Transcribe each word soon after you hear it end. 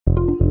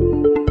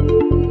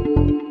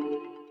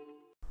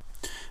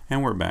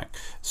And we're back.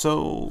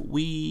 So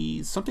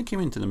something came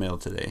into the mail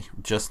today,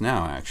 just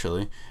now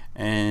actually,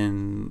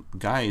 and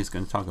Guy is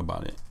going to talk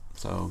about it.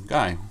 So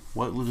Guy,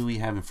 what do we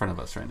have in front of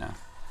us right now?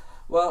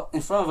 Well,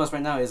 in front of us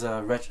right now is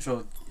a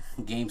retro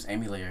games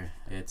emulator.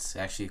 It's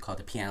actually called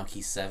the Piano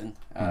Key 7.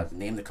 The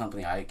name of the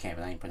company I can't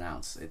even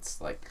pronounce. It's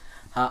like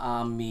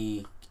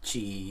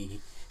Haamichi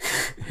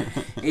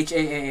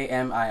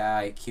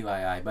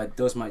HAAMIIQII, but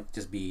those might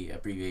just be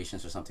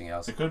abbreviations or something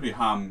else. It could be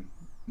Ham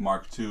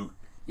Mark II.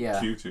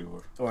 Yeah.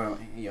 Q2 or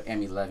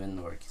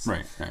M11 or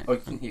Right. or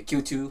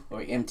Q2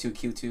 or M2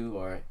 Q2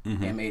 or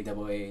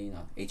MAAA,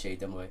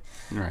 HAAA.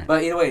 Right.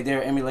 But either way,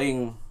 they're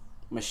emulating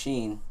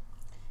machine,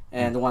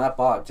 and the one I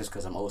bought just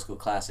because I'm old school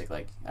classic.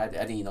 Like I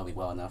think you know me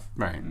well enough.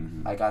 Right.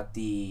 I got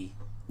the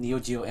Neo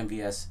Geo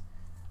MVS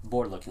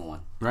board looking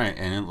one. Right,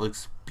 and it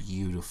looks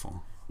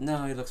beautiful.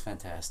 No, it looks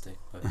fantastic.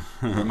 But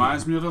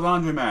Reminds me of the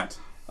laundromat.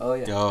 oh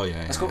yeah. Oh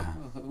yeah. Let's go.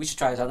 We should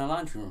try this out in the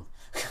laundry room.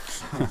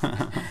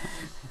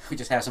 We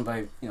just have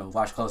somebody,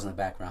 wash clothes in the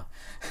background.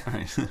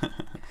 Right.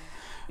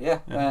 Yeah,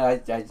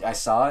 I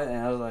saw it and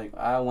I was like,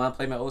 I want to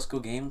play my old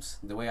school games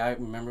the way I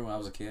remember when I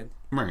was a kid.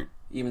 Right.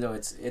 Even though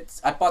it's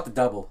I bought the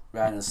double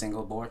rather than a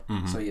single board,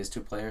 so he has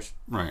two players.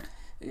 Right.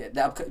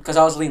 Yeah, because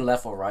I was leaning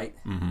left or right,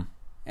 Mm-hmm.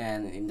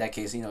 and in that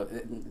case,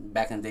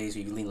 back in the days,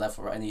 you lean left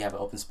or right and you have an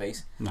open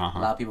space. Uh-huh.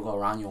 A lot of people go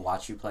around you and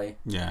watch you play.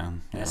 Yeah.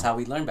 And that's how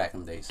we learned back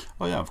in the days.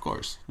 Oh yeah, of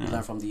course. We Yeah.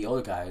 learned from the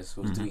older guys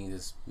who was doing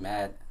this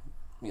mad,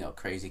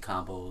 crazy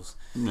combos,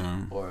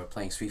 Yeah. or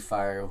playing Street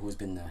Fighter who's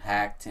been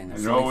hacked and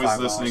And you're always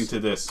listening to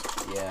this.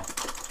 Yeah,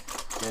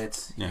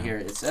 it's Yeah. here.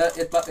 It's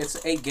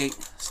 8-gate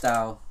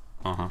style,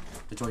 Uh-huh.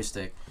 the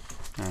joystick,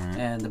 All right.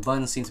 and the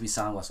buttons seem to be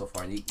sound well so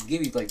far. They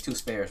give you like two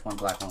spares, one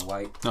black, one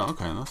white. Oh,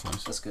 okay, that's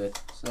nice. That's good.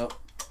 So,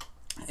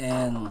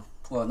 and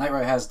well, Knight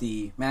Rider has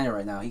the manual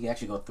right now. He can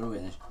actually go through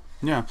it.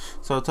 Yeah.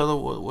 So tell her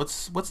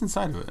what's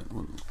inside of it.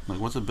 Like,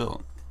 what's it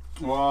built?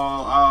 Well,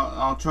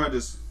 I'll try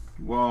this.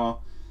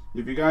 Well,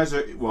 if you guys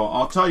are... Well,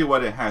 I'll tell you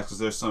what it has because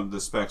there's some of the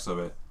specs of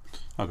it.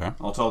 Okay.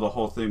 I'll tell the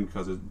whole thing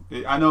because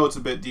I know it's a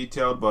bit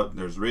detailed, but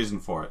there's a reason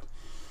for it.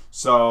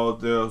 So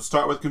they'll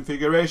start with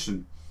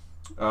configuration.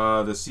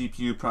 The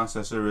CPU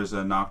processor is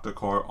an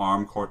octa-core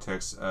ARM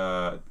Cortex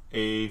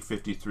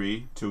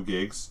A53, 2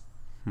 gigs,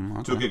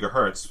 Okay. 2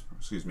 gigahertz.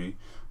 Excuse me.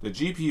 The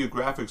GPU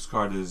graphics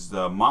card is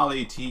the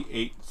Mali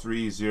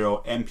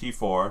T830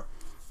 MP4,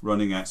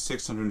 running at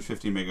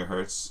 650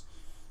 megahertz,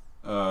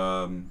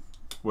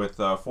 with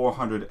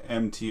 400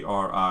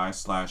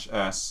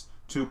 MTRI/S,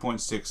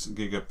 2.6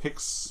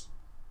 gigapix/S.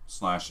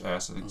 I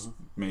think it's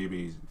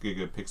maybe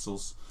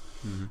gigapixels.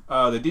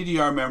 The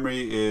DDR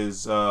memory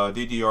is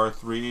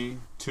DDR3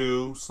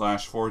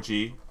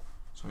 2/4G,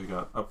 so you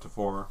got up to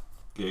 4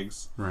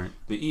 gigs. Right.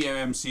 The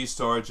eMMC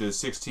storage is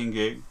 16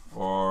 gig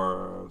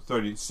or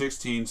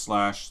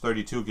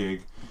 16/32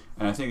 gig,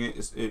 and I think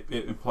it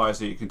implies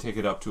that you can take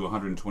it up to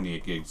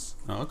 128 gigs.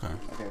 Oh, okay.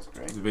 Okay, that's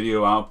great. The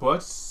video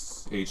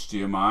outputs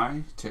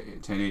HDMI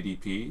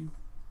 1080p,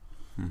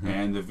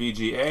 and the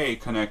VGA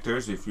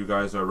connectors. If you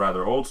guys are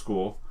rather old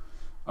school,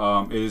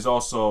 it is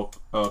also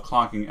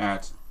clocking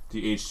at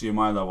the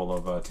HDMI level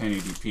of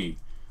 1080p,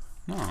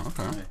 Oh,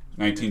 okay.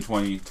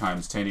 1920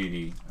 times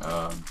 1080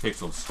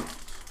 pixels.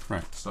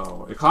 Right.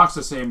 So it clocks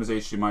the same as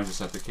HDMI, just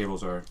that the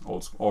cables are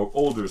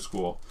older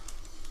school.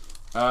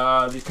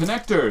 The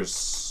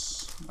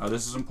connectors.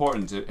 This is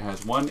important. It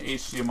has one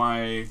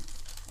HDMI,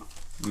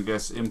 I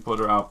guess, input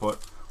or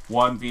output,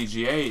 one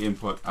VGA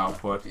input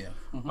output, Yeah.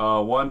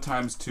 1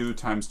 × 2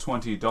 ×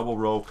 20 double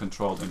row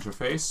controlled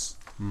interface.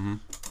 Mm-hmm.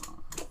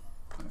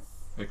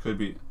 It could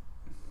be,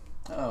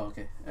 Oh,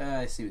 okay.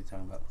 I see what you're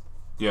talking about.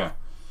 yeah.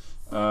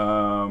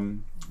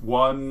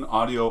 One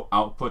audio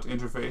output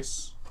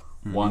interface,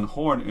 one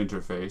horn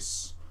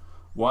interface,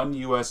 one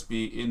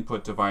USB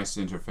input device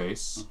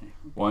interface,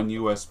 one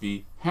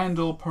USB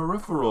handle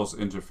peripherals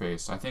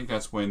interface. I think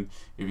that's when,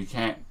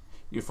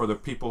 for the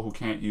people who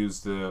can't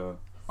use the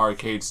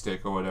arcade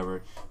stick or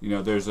whatever,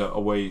 there's a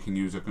way you can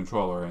use a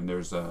controller, and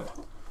there's a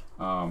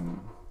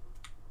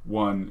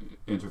one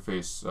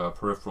interface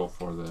peripheral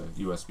for the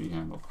USB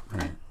handle.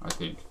 Right. I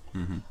think.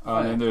 Mm-hmm.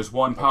 And there's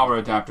one power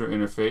adapter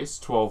interface,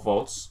 12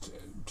 volts,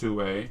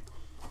 2A.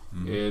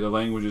 The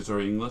languages are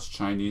English,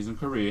 Chinese, and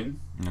Korean.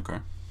 Okay.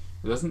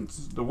 It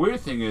doesn't. The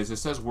weird thing is, it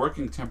says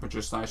working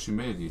temperature /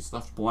 humidity. It's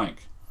left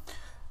blank.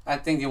 I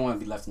think they want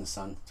to be left in the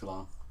sun too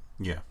long.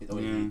 Yeah. The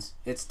way it heats.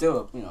 It's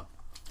still, And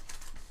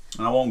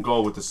I won't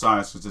go with the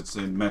size because it's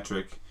in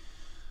metric.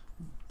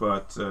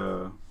 But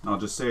I'll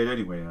just say it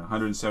anyway.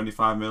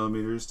 175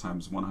 millimeters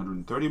times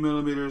 130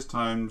 millimeters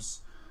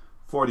times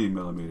 40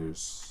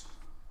 millimeters.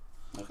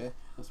 Okay,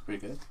 that's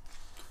pretty good.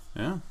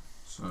 Yeah.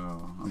 So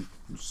I'm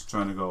just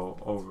trying to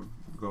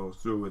go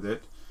through with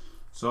it.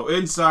 So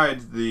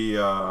inside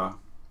the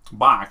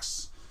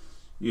box,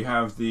 you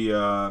have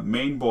the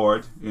main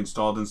board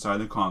installed inside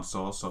the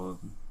console. So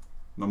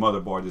the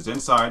motherboard is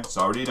inside. It's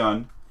already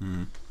done.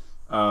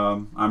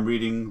 I'm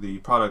reading the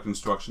product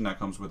instruction that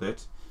comes with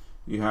it.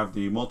 You have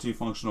the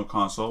multifunctional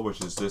console,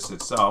 which is this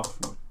itself.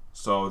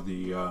 So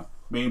the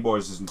main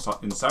board is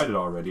inside it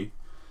already.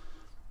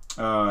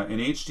 an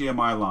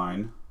HDMI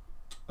line,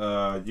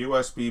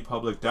 USB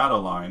public data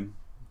line,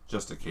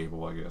 just a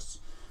cable, I guess,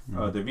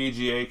 the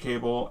VGA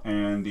cable,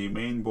 and the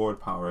mainboard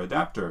power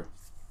adapter.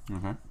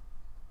 Okay.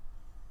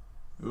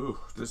 Ooh,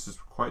 this is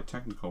quite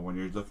technical when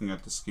you're looking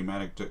at the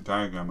schematic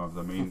diagram of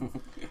the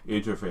main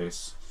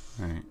interface.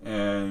 Right.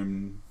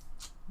 And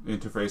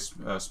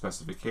interface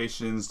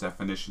specifications,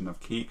 definition of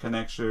key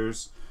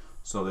connectors.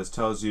 So this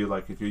tells you,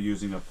 like, if you're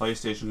using a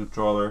PlayStation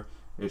controller,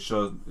 it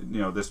shows,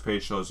 this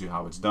page shows you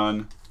how it's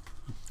done.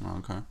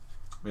 Okay.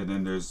 And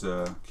then there's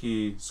a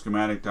key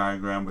schematic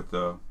diagram with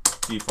the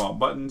default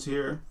buttons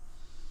here.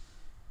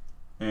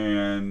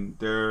 And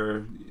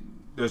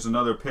there's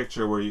another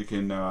picture where you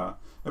can,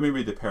 let me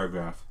read the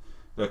paragraph.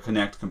 The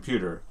Connect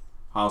computer.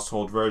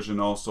 Household version,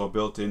 also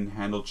built-in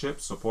handle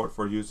chips, support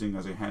for using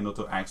as a handle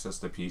to access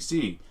the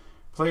PC.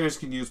 Players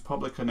can use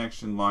public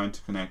connection line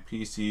to connect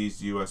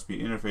PC's USB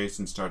interface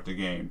and start the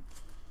game.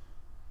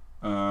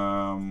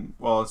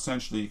 Well,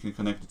 essentially you can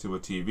connect it to a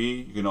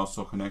TV. You can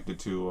also connect it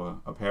to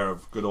a pair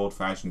of good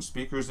old-fashioned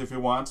speakers if you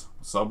want,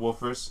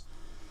 subwoofers.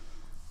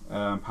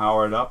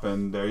 Power it up,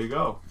 and there you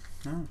go.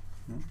 Yeah.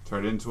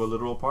 Turn it into a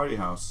literal party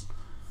house.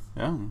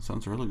 Yeah,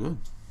 sounds really good.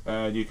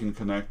 You can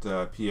connect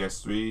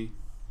PS3.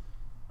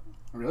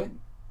 Really?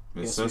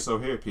 It PS3? says so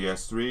here,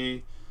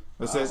 PS3.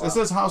 It says wow. it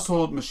says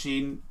household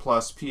machine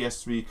plus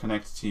PS3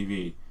 Connect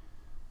TV.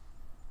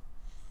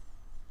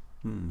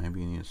 Maybe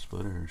you need a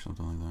splitter or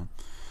something like that.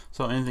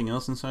 So anything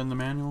else inside the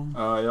manual?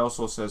 It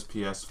also says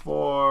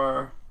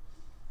PS4,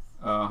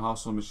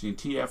 household machine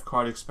TF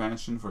card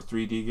expansion for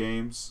 3D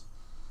games.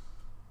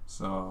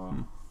 So,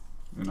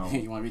 You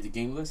want to read the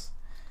game list?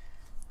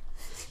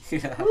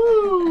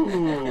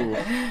 Woo!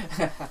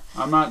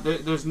 I'm not.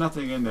 There's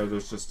nothing in there.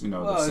 There's just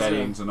the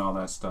settings and all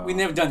that stuff. We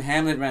never done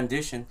Hamlet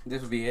rendition.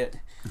 This would be it.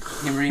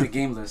 Him reading the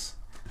game list.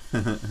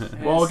 Well,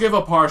 we'll give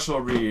a partial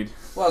read.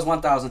 Well, it's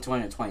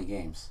 1,220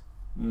 games.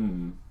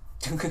 Any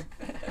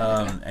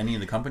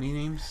of the company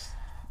names?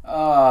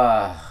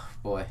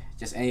 Boy,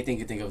 just anything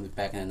you think of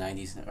back in the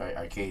 90s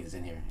arcades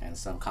in here, and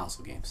some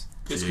console games.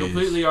 It's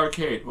completely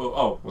arcade.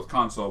 Well, with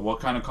console. What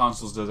kind of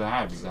consoles does it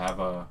have? Does it have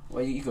a?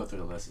 Well, you go through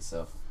the list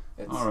itself.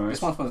 All right.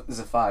 This one is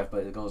a 5,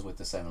 but it goes with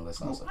the 7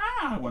 list also.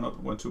 I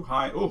went too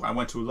high. Oh, I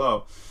went too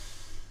low.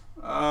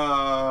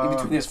 In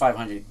between, there's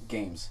 500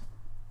 games.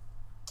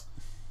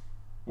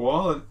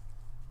 Well,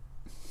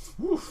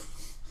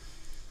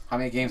 How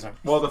many games are?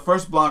 well, the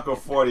first block of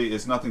 40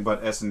 is nothing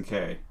but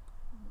SNK.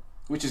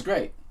 Which is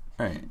great.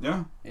 Right.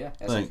 Yeah. Yeah,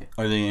 that's Like, okay.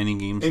 are there any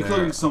games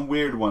Including that some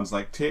weird ones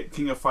like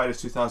King of Fighters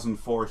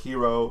 2004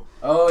 Hero,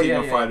 Oh, King yeah,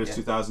 of yeah, Fighters yeah.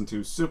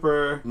 2002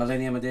 Super,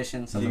 Millennium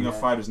Edition. Something King like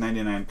of that. Fighters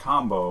 99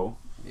 Combo,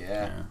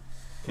 Yeah.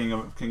 King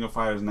of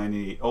Fighters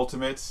 98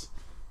 Ultimate,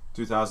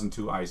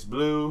 2002 Ice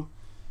Blue.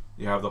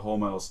 You have the Whole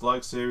Metal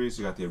Slug series.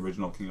 You got the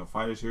original King of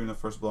Fighters here in the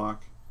first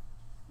block.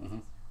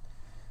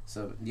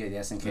 So, yeah, the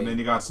SNK. And then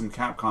you got some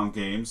Capcom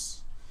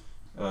games.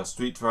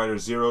 Street Fighter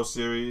Zero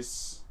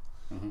series,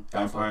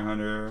 Vampire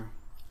Hunter,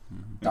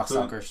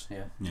 Darkstalkers,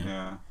 yeah.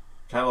 yeah,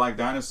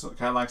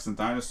 Cadillacs and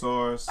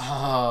Dinosaurs,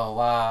 Oh,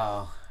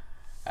 wow.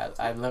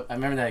 I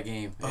remember that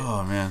game.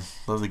 Oh man,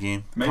 love the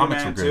game. Mega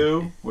Comics Man were great.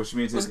 2, which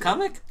means Was it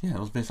comic? Yeah, it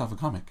was based off a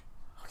comic.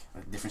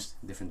 Okay, different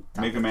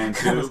Mega topic. Man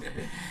 2.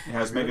 It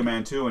has Mega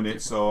Man 2 in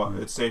it, so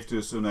it's safe to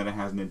assume that it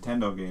has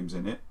Nintendo games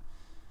in it.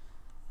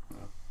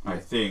 I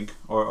think,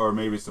 or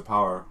maybe it's the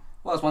Power.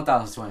 Well, it's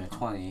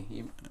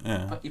 1,220.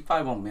 Yeah. You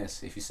probably won't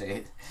miss if you say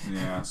it.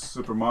 Yeah,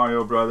 Super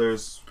Mario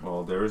Brothers.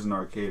 Well, there is an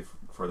arcade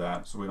for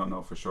that, so we don't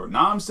know for sure.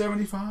 Nom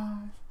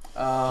 75.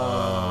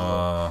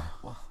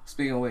 Well,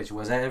 speaking of which,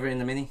 was that ever in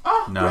the mini?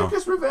 No.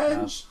 Breaker's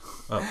Revenge.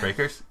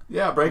 Breakers?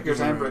 Yeah, Breakers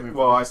and Breakers.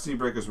 well, I see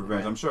Breaker's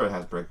Revenge. I'm sure it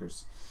has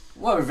Breakers.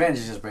 Well, Revenge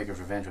is just Breaker's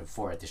Revenge with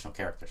 4 additional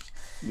characters.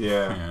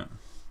 Yeah.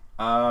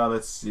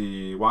 Let's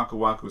see. Waku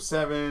Waku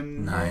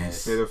 7.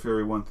 Nice. Fatal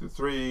Fury 1 through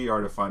 3.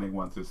 Art of Fighting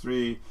 1 through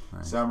 3.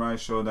 Nice. Samurai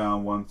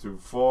Showdown 1 through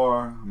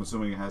 4. I'm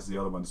assuming it has the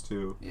other ones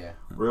too. Yeah.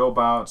 Real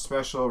Bout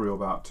Special, Real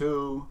Bout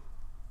 2.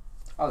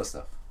 All this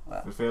stuff.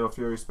 Wow. The Fatal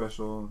Fury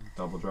Special,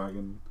 Double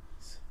Dragon.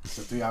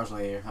 So 3 hours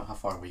later, how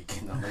far were you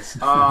getting on this?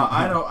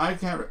 I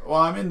can't. Well,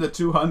 I'm in the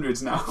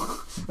 200s now.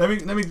 let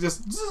me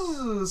just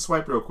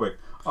swipe real quick.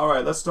 All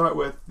right, let's start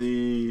with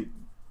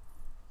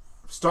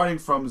starting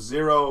from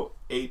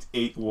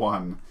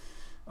 0881.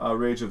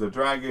 Rage of the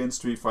Dragon,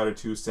 Street Fighter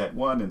 2 Set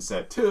 1 and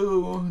Set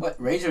 2. What?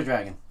 Rage of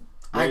Dragon?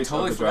 I Rage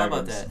totally of the forgot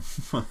about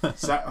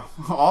Dragons. that.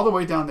 All the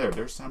way down there.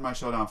 There's Samurai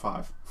Showdown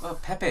 5. Oh,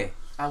 Pepe.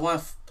 I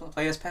want to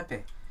play as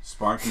Pepe.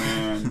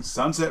 Sparkman,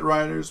 Sunset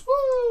Riders,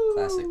 woo!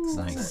 Classic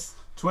Sunset. Nice.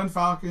 Twin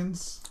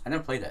Falcons, I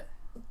never played that.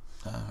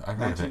 I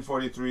heard of it.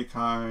 1943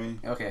 Kai,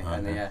 Okay,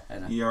 I know, Okay. yeah, I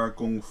know. ER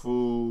Kung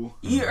Fu,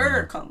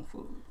 Kung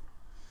Fu.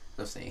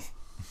 Let's see.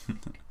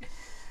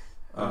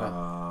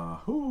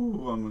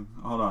 hold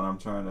on, I'm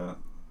trying to,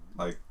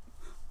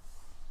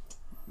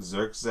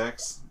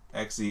 Xerxes,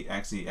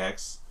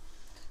 XEXEX.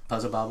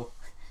 Puzzle Bobble.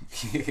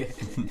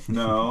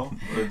 No,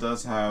 but it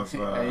does have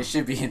It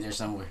should be in there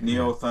somewhere.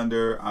 Neo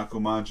Thunder,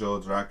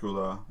 Akumajo,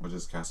 Dracula, which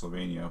is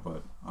Castlevania,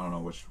 but I don't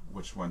know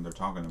which one they're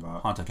talking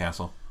about. Haunted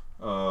Castle.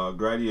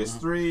 Gradius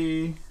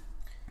 3,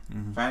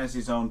 Mhm.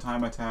 Fantasy Zone,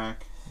 Time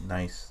Attack.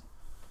 Nice.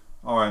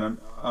 All right,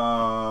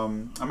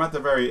 I'm at the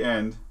very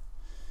end.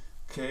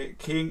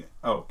 KOV,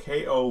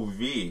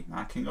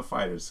 not King of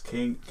Fighters.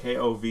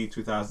 KOV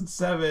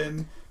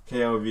 2007,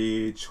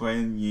 KOV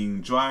Chuen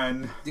Ying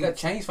Juan, You got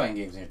Chinese fighting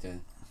games in there too.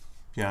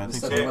 Yeah, I The think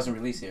stuff so. that wasn't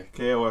released here.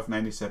 KOF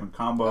 97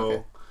 Combo,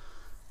 Okay.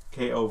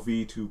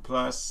 KOV 2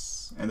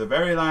 Plus, and the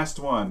very last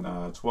one,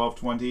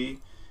 1220,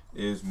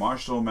 is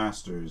Martial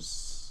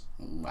Masters.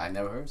 I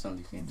never heard of some of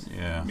these games.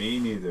 Yeah. Me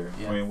neither.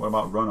 Yeah. I mean, what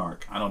about Run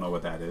Arc? I don't know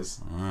what that is.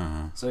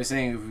 So you're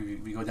saying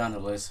if we go down the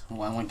list,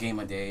 one game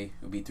a day,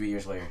 it'll be 3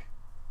 years later.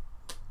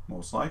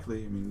 Most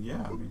likely. I mean,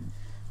 yeah. I mean,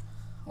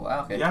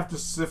 Wow, okay. you have to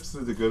sift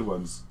through the good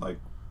ones, like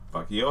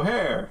Bucky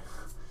O'Hare.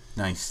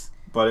 Nice.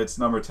 But it's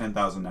number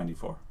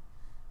 10,094.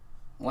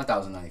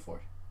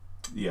 1,094.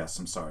 Yes,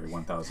 I'm sorry,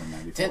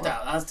 1,094.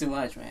 10,000, that's too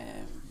much,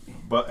 man.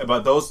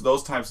 But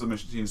those types of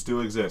machines do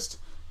exist.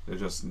 They're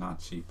just not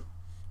cheap.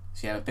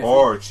 So you have a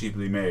Or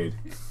cheaply made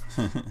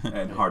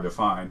and hard to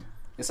find.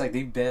 It's like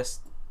the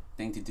best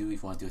thing to do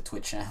if you want to do a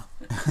Twitch channel.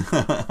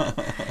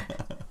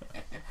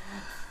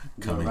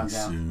 Do a Coming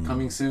rundown. soon.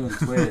 Coming soon,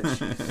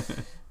 Twitch.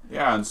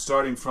 Yeah, and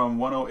starting from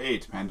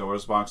 108,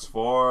 Pandora's Box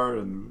 4,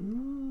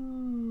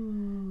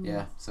 and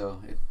Yeah,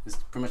 so it's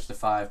pretty much the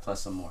 5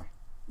 plus some more.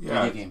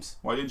 yeah. 3D games.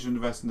 Why didn't you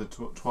invest in the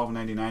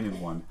 $12.99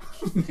 in one?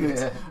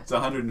 Yeah. It's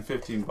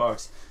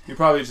 $115. You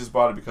probably just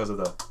bought it because of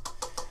the.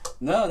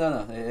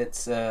 No.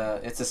 It's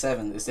a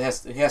 7. It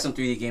has some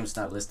 3D games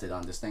not listed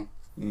on this thing,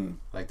 Mm.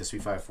 like the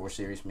Street Fighter 4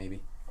 series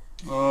maybe.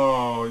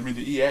 Oh, you mean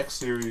the EX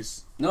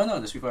series? No,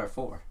 the Street Fighter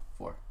 4.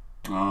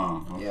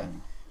 Oh, okay. Yeah.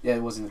 Yeah,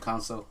 it was in the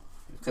console.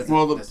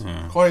 Well,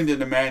 Yeah. according to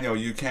the manual,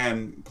 you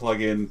can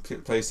plug in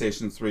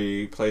PlayStation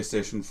 3,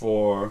 PlayStation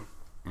 4,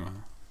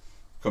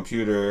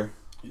 computer.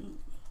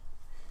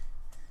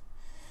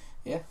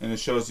 Yeah. And it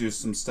shows you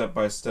some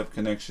step-by-step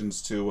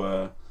connections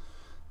to,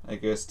 I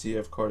guess,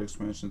 TF card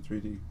expansion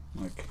 3D.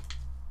 Like,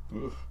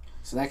 oof.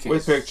 So in that case,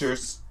 With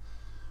pictures.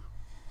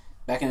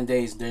 back in the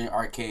days during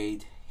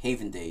arcade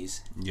Haven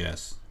days,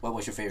 Yes. what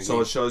was your favorite So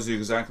game? it shows you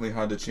exactly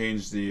how to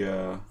change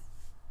the,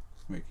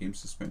 game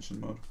suspension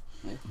mode.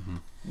 Yeah. Mm-hmm.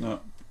 No.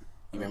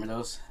 You remember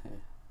those? Yeah.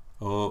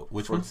 Oh,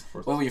 which ones?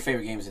 What were your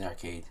favorite games in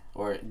arcade?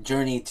 Or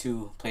journey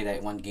to play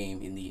that one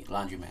game in the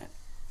laundromat?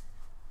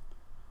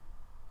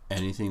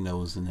 Anything that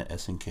was in the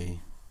SNK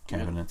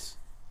cabinets.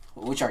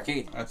 Which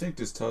arcade? I think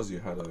this tells you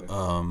how to.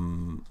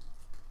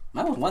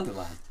 Mine was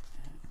Wonderland.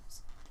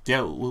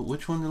 Yeah,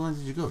 which Wonderland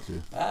did you go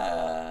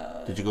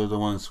to? Did you go to the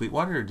one in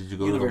Sweetwater, or did you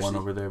go to the one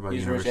over there by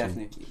University?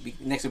 Avenue,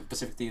 next to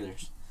Pacific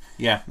Theaters.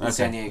 Yeah, In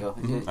San Diego.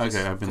 Mhm.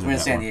 Okay, I've been Because to we're in that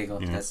San one. Diego.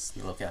 Yeah. That's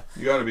the locale.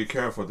 You got to be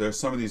careful. There's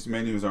some of these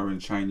menus are in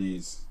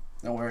Chinese,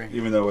 Don't worry.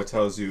 even though it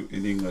tells you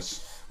in English.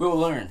 We will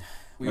learn.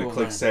 We Like will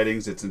click learn.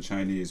 settings, it's in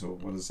Chinese. Well,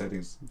 what are the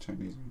settings in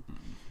Chinese?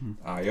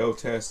 I/O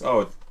test.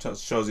 Oh, it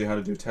shows you how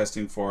to do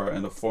testing for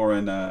and a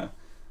foreign.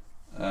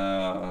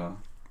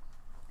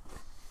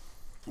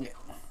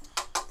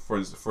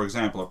 For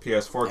example, a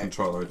PS4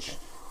 controller. Which,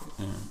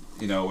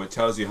 it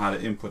tells you how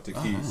to input the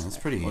keys. That's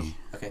pretty.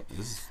 Okay. This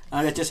is,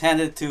 I just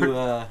handed it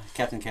to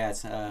Captain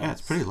Katz. yeah,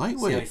 it's pretty See how he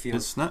lightweight.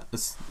 feels.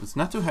 It's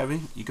not too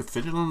heavy. You could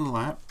fit it on the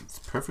lap. It's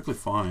perfectly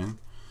fine.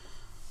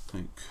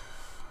 Like,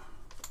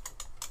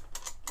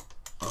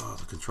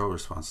 the control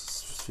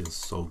response feels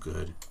so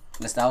good.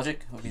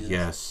 Nostalgic? What do you think?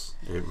 Yes,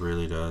 it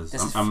really does.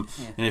 This is- And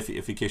yeah. if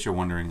in case you're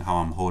wondering how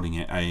I'm holding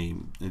it, I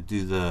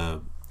do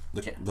the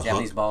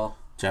Japanese hook, ball.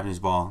 Japanese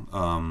ball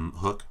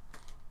hook.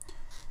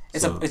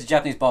 It's So- a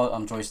Japanese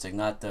ball joystick,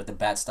 not the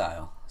bat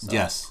style. So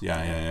Yes,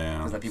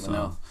 yeah. To let people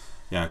know.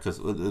 Yeah, because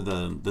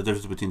the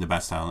difference between the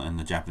bat style and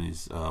the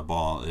Japanese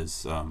ball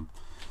is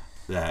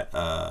that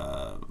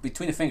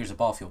between the fingers, the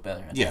ball feels better.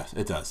 I think. yeah,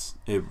 it does.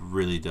 It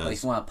really But if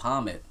does. you want to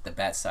palm it, the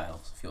bat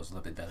style feels a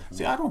little bit better for me.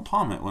 See, I don't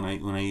palm it when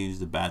I use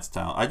the bat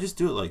style. I just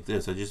do it like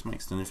this. I just make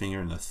extended finger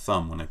and the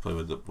thumb when I play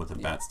with the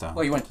bat style.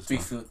 Well, you went Just 3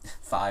 fine. foot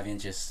 5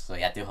 inches, so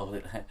you had to hold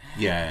it.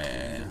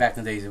 Yeah. Back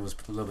in the days, it was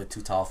a little bit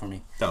too tall for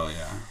me. Oh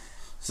yeah.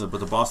 So,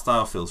 but the ball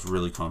style feels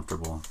really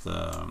comfortable.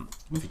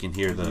 If you can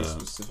hear Any the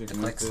specific the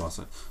clicks.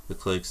 method? the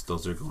clicks,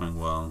 those are going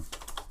well.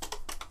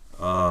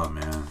 Oh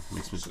man,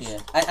 makes me just Yeah,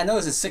 I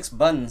noticed it's 6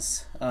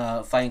 buttons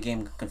fighting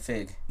game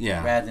config.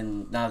 Yeah. Rather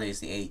than nowadays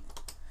the 8.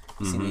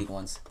 You've seen the Mhm. 8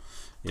 ones.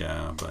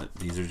 Yeah, but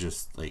these are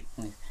just like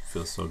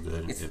feels so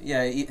good.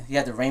 Yeah, you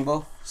had the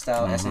rainbow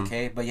style Mhm.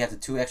 SNK, but you have the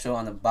 2 extra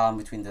on the bottom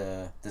between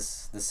the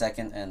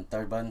second and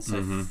third button, so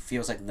Mhm. it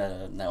feels like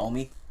the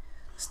Naomi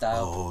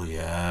style. Oh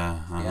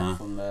yeah. Yeah,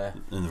 from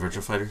In the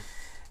Virtua Fighter.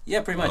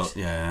 yeah, pretty much. Oh,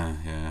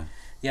 yeah.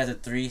 Yeah, the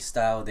 3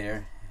 style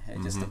there,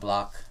 just the Mhm.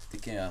 block,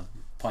 the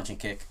punch and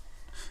kick.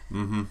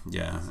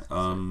 Yeah.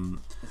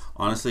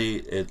 Honestly,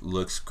 it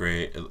looks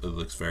great. It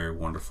looks very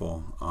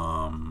wonderful.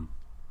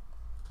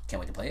 Can't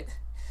wait to play it.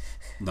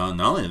 Not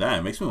only that,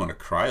 it makes me want to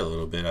cry a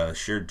little bit out of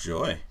sheer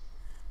joy.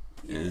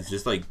 It's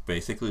just like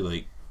basically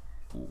like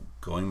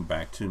going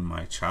back to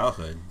my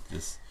childhood.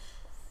 Just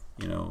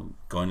going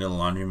to the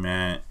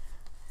laundromat,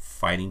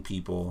 fighting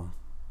people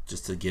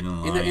just to get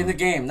in line. In the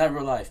game, not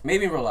real life.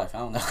 Maybe in real life. I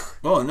don't know.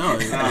 Oh no,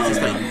 it's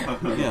just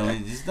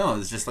like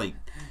it's just like.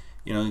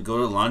 You go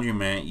to the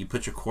laundromat, you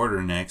put your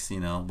quarter next,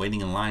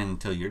 waiting in line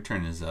until your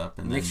turn is up.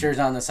 And make sure it's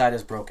on the side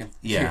that's broken.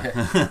 Yeah.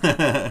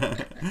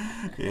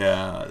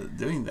 Yeah,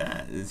 doing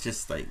that. It's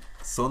just like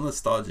so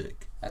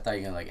nostalgic. I thought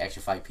you were going to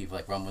actually fight people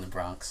like Rumble in the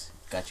Bronx.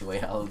 Got you way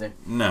out of there.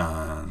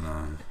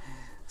 No.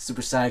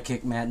 Super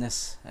Sidekick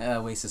madness. I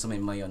wasted so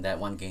many money on that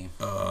one game.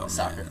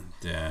 Soccer. Man.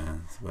 Yeah,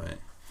 but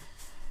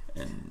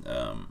and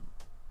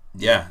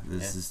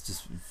this is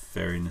just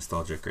very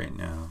nostalgic right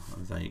now. I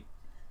was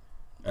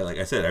like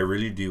I said, I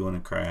really do want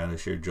to cry out of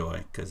sheer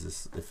joy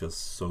because it feels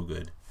so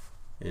good.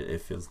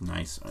 It feels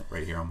nice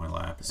right here on my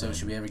lap. So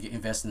should we ever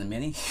invest in the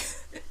mini?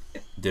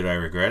 Did I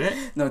regret it?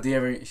 No.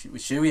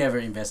 Should we ever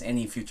invest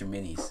any future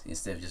minis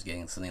instead of just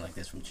getting something like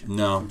this from China?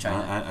 No.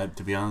 I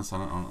to be honest, I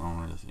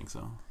don't really think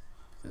so.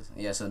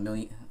 Yeah. So the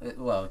mini.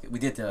 Well, we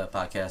did the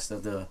podcast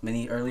of the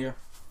mini earlier.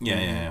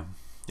 Yeah.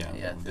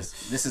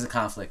 This is a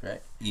conflict,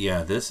 right?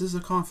 Yeah, this is a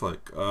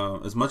conflict.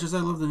 As much as I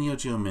love the Neo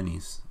Geo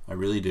minis, I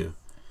really do.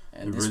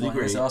 And this really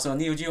one is also a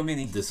Neo Geo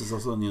Mini. This is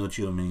also a Neo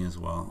Geo Mini as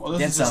well. Well,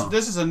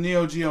 this is a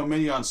Neo Geo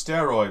Mini on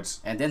steroids.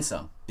 And then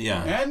some.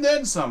 Yeah. And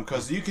then some,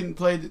 because you can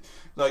play,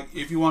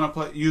 if you want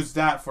to use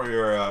that for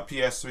your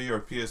PS3 or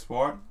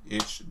PS4,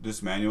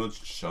 this manual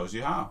shows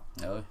you how.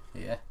 Oh,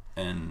 yeah.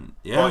 And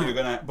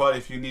yeah. But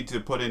if you need to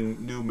put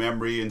in new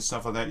memory and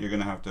stuff like that, you're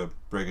gonna have to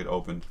break it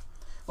open.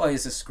 Well,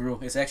 it's a screw.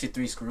 It's actually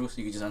 3 screws.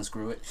 You can just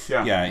unscrew it.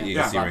 Yeah. You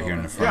can see right here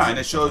in the front. Yeah, and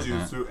it shows you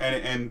through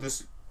and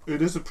this. It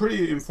is a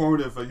pretty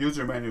informative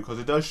user manual because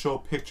it does show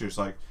pictures.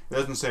 Like, it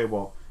doesn't say,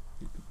 well,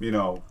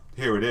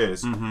 here it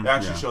is. It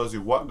actually shows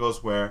you what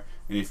goes where,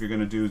 and if you're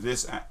going to do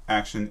this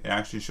action, it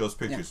actually shows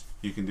pictures.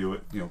 Yeah. You can do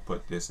it,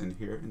 put this in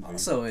here. And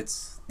also,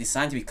 it's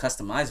designed to be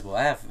customizable.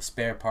 I have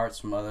spare parts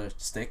from other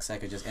sticks. I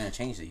could just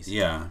interchange these.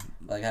 Yeah.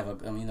 Like, I have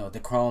the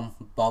chrome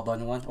ball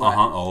button one.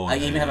 I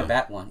even have a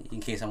bat one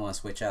in case I want to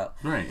switch out.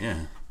 Right,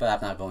 yeah. But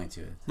I'm not going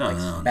to.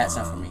 Bat's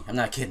not for me. I'm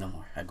not a kid no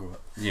more. I grew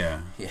up.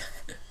 Yeah. Yeah.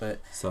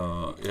 But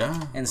so,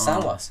 yeah. And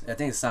Sanwa's. I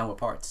think it's Sanwa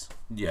parts.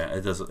 Yeah,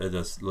 it does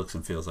looks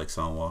and feels like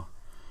Sanwa.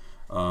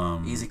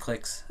 Easy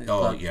clicks.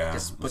 Yeah.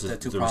 Just put the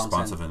 2 the prongs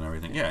responsive in. and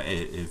everything. Yeah,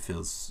 it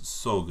feels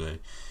so good.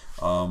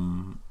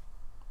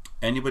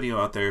 Anybody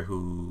out there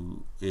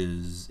who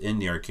is in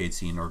the arcade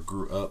scene or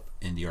grew up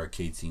in the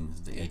arcade scene,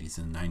 the 80s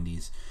and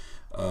 90s,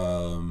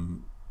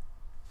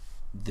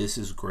 this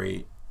is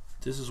great.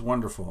 This is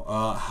wonderful.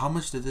 How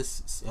much did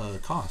this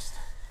cost?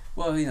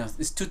 Well,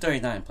 it's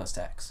 $239 plus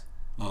tax.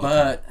 Oh, okay.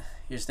 But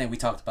here's the thing: we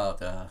talked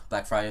about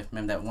Black Friday.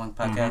 Remember that one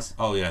podcast?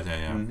 Oh yeah.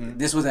 Mm-hmm.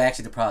 This was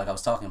actually the product I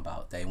was talking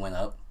about. They went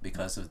up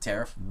because of the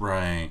tariff.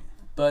 Right.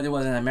 But it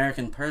was an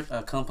American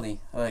company.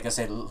 Like I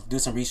said, do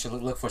some research.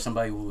 Look for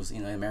somebody who's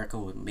in America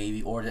who would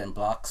maybe order in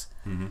blocks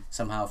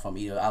somehow from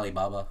either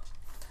Alibaba.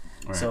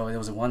 Right. So there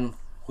was one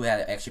who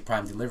had actually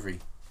Prime delivery,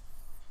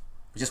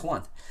 just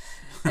one,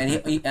 and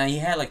he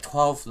had like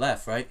 12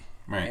 left, right?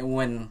 Right.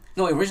 And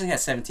it originally had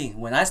 17.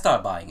 When I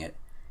started buying it,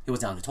 it was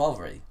down to 12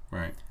 already.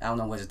 Right. I don't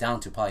know what it's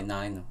down to, probably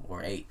 9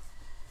 or 8.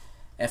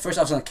 At first,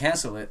 I was going to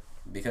cancel it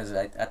because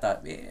I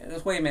thought,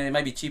 wait a minute, it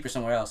might be cheaper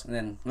somewhere else. And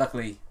then,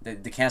 luckily,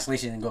 the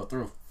cancellation didn't go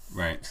through.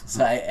 Right.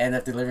 So I ended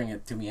up delivering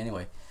it to me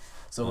anyway.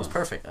 So it was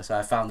perfect. So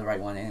I found the right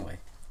one anyway.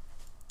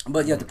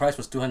 But yeah, the price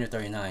was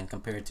 $239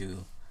 compared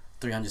to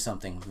 300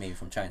 something maybe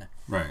from China.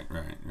 Right.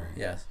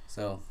 Yeah.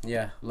 So,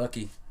 yeah,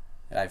 lucky.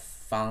 I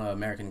found an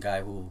American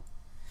guy who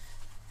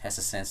has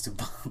a sense to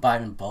buy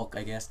them in bulk,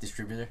 I guess,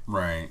 distributor.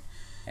 Right.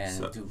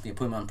 And put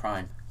them on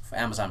Prime, for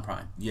Amazon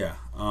Prime. Yeah.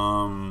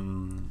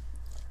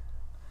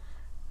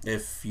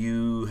 If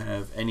you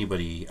have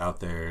anybody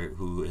out there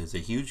who is a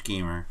huge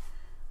gamer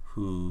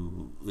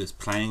who is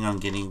planning on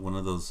getting one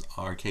of those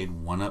arcade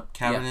 1-up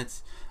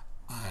cabinets,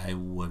 I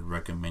would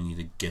recommend you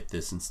to get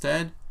this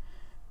instead.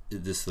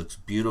 This looks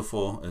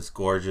beautiful. It's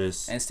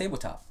gorgeous. And it's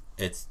tabletop.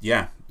 It's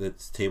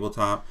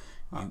tabletop.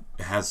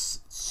 It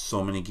has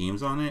so many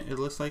games on it. It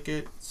looks like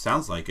it.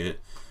 Sounds like it.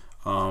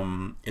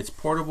 It's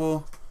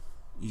portable.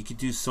 You could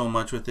do so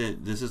much with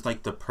it. This is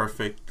like the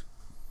perfect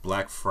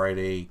Black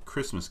Friday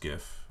Christmas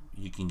gift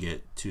you can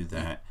get to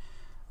that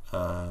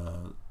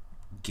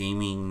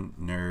gaming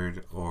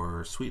nerd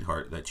or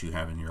sweetheart that you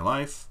have in your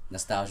life.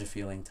 Nostalgia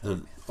feeling.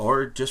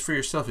 Or just for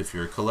yourself. If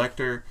you're a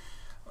collector,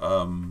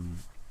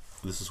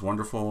 this is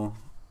wonderful.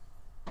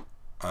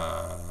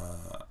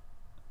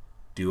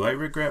 Do I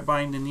regret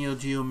buying the Neo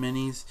Geo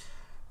Minis?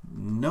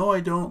 No, I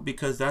don't,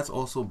 because that's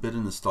also a bit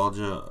of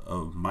nostalgia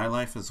of my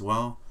life as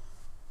well.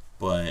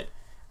 But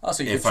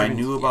also, if I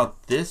knew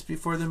about this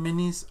before the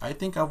minis, I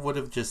think I would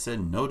have just said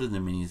no to the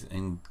minis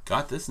and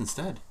got this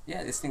instead.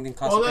 Yeah, this thing didn't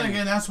cost. Well, then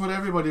again, that's what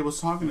everybody was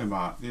talking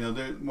about.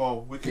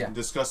 We can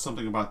discuss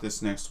something about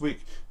this next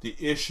week. The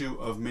issue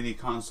of mini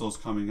consoles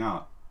coming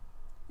out.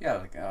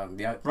 Yeah,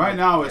 right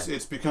now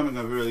it's becoming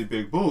a really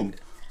big boom.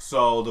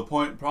 So the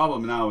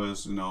problem now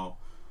is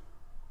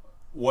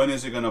when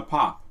is it gonna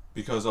pop?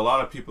 Because a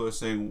lot of people are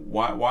saying,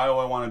 why do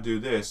I want to do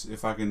this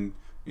if I can,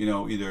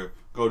 either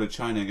go to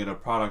China and get a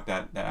product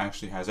that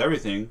actually has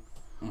everything,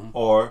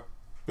 or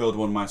build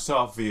one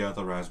myself via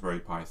the Raspberry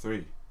Pi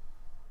 3.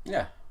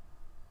 Yeah.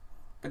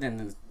 But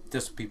then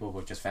there's people who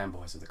are just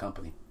fanboys of the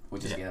company. We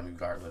just get them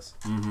regardless.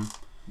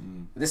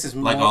 This is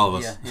like more, all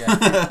of us.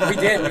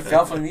 Yeah. We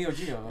fell for the Neo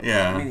Geo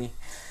Mini.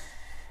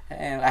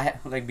 And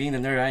like being the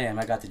nerd I am,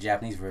 I got the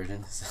Japanese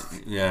version. So.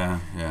 Yeah.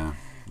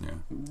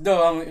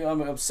 Though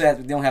I'm upset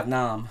we don't have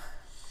NAM.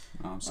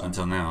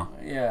 Until now.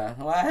 Yeah,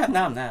 well, I have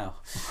NAM now.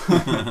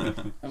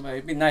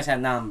 It'd be nice to have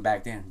NAM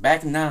back then.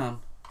 Back in NAM,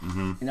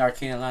 in the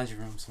arcade and laundry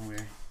room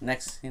somewhere.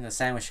 Next, in the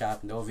sandwich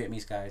shop in the old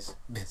Vietnamese guys'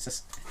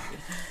 business.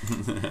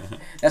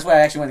 That's why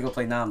I actually went to go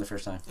play NAM the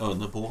first time. Oh, in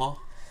the pool hall?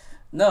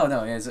 No,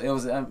 it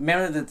was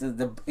remember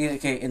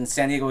in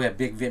San Diego we had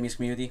big Vietnamese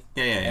community.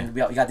 Yeah. And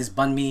we got these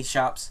banh mi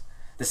shops,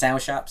 the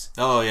sandwich shops.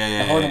 Oh yeah.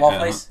 The hole in the wall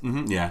place.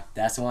 Yeah.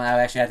 That's the one I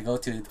actually had to go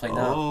to play NAM.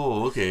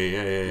 Oh, okay,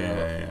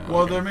 yeah.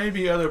 Well, okay. there may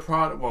be other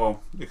product.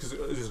 Well, because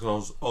this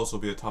will also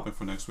be a topic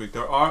for next week.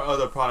 There are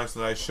other products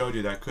that I showed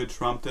you that could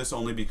trump this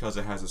only because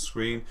it has a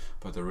screen,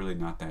 but they're really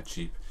not that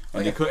cheap.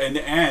 And they could,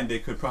 and they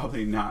could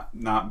probably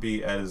not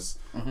be as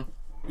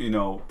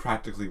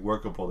practically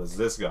workable as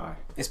this guy.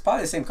 It's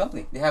probably the same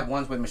company. They have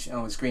ones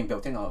with screen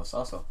built in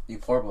also. You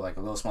portable like a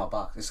little small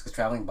box. It's a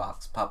traveling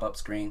box, pop up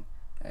screen,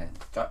 and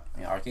got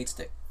arcade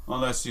stick.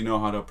 Unless you know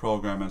how to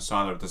program and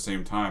solder at the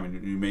same time,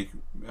 and you make,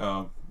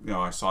 I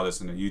saw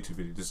this in a YouTube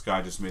video. This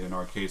guy just made an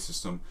arcade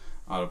system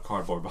out of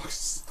cardboard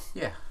boxes.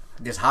 Yeah,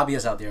 there's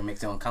hobbyists out there who make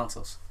their own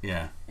consoles.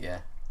 Yeah.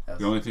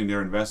 The only thing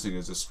they're investing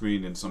is a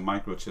screen and some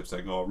microchips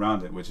that go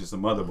around it, which is the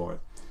motherboard,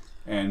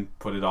 and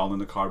put it all in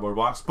the cardboard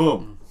box.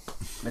 Boom.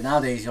 But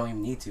nowadays you don't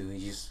even need to.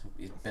 It's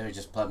better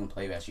just plug and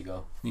play as you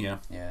go. Yeah.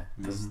 Yeah,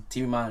 because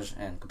TV monitors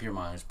and computer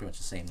monitors are pretty much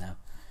the same now.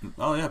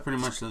 Oh yeah, pretty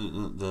much the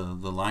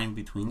line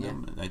between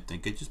them. I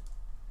think it just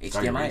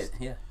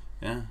HDMI.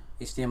 Yeah.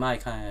 HDMI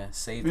kind of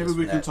saved. Maybe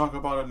we can talk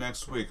about it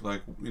next week.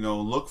 Like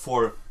look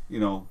for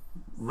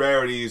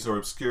rarities or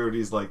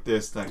obscurities like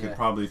this that could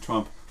probably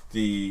trump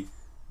the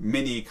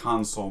mini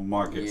console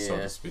market, so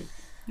to speak.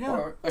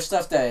 Yeah. Or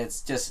stuff that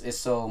it's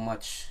so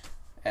much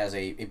as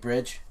a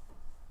bridge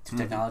to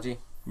technology.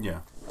 Yeah.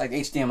 Like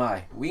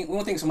HDMI. We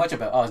don't think so much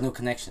about there's no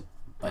connection.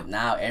 But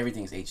now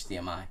everything's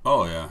HDMI.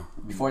 Oh yeah.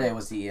 Before that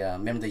was the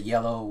remember the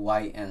yellow,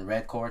 white, and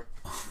red cord.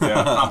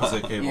 Yeah,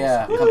 composite cables.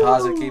 Yeah,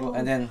 composite cable,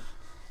 and then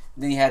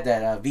you had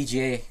that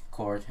VGA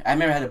cord. I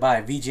remember I had to buy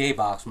a VGA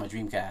box for my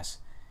Dreamcast.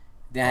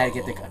 Then I had to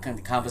get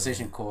the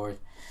composition cord,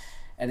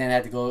 and then I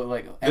had to go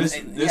like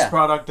this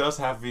product does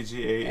have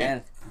VGA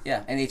and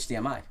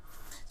HDMI,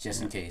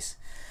 just in case.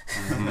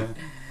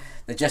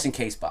 The just in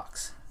case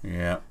box.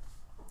 Yeah.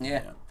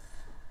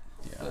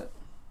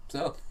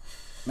 So.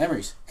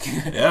 Memories.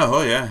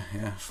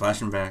 Yeah.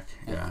 Flashing back.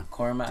 Yeah.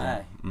 Corner of my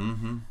eye.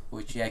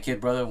 Which kid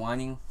brother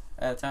whining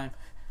at the time.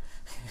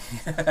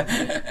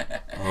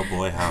 Oh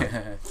boy, how?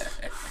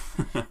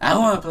 I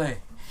don't want to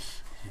play.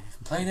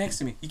 Play next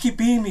to me. You keep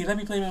beating me. Let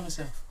me play by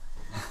myself.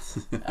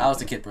 I was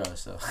the kid brother,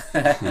 so.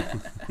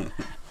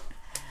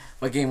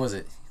 What game was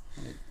it?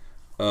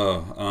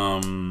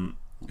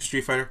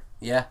 Street Fighter.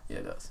 Yeah,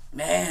 it was.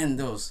 Man,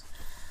 those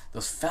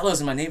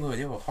fellas in my neighborhood,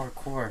 they were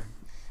hardcore.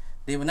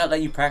 They would not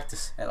let you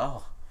practice at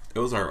all. It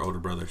was our older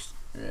brothers.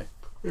 Yeah,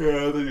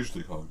 they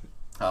usually call it.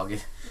 Okay.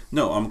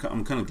 No, I'm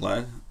kind of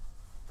glad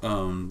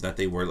that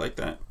they were like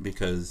that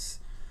because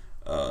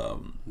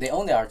they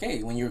own the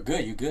arcade. When you're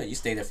good, you're good. You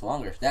stay there for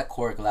longer. That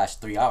core could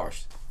last 3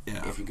 hours.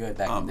 Yeah. If you're good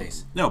back in the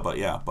days. No, but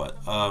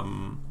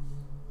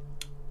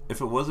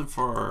if it wasn't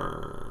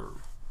for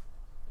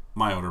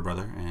my older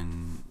brother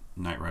and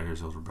Knight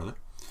Rider's older brother,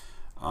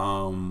 we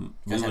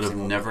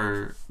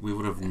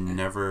would have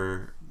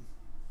never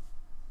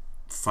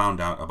found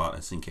out about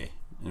SNK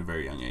at a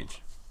very young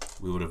age.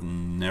 We would have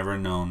never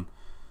known.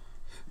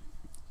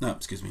 No,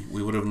 excuse me.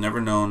 We would have never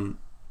known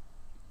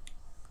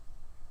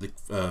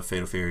the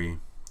Fatal Fury,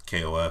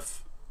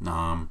 KOF,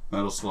 NAM,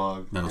 Metal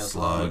Slug,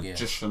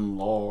 Magician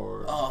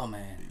Lord. Oh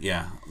man.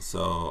 Yeah.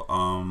 So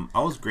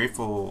I was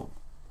grateful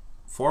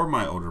for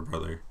my older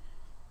brother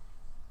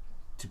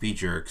to be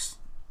jerks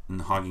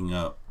and hogging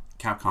up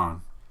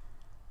Capcom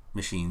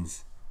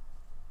machines,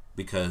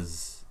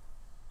 because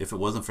if it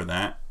wasn't for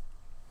that,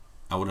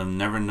 I would have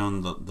never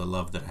known the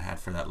love that I had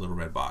for that little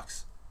red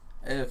box.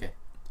 Okay.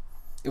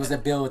 It was the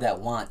build that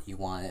you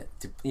wanted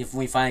to. If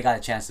we finally got a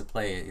chance to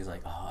play it, he's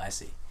like, oh, I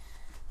see.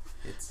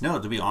 No,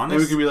 to be honest,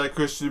 maybe we could be like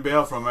Christian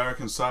Bale from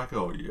American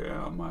Psycho.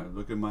 Yeah,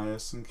 look at my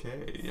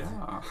SNK.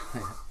 Yeah.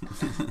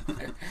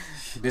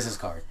 Business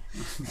card.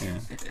 Yeah.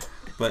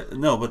 But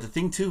the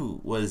thing too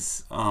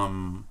was,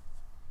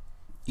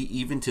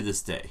 even to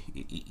this day,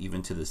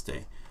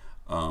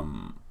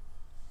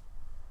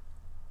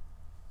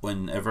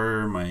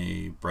 whenever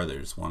my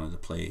brothers wanted to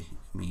play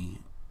me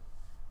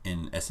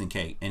in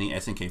SNK, any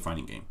SNK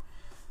fighting game,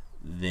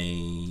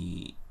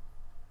 they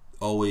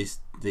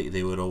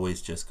would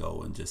always just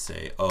go and just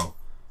say, oh,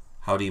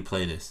 how do you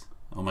play this?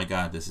 Oh my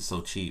god, this is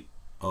so cheap.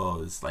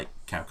 oh, it's like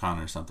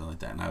Capcom or something like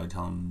that, and I would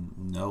tell him,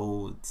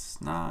 no,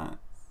 it's not.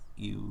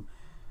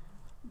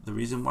 The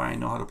reason why I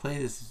know how to play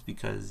this is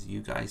because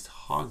you guys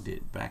hogged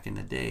it back in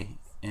the day,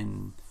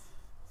 and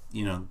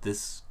you know,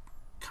 this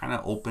kind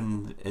of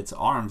opened its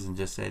arms and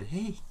just said,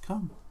 hey,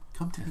 come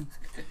to me.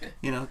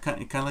 You know,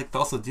 kind of like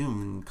Thulsa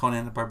Doom and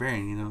Conan the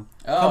Barbarian, you know.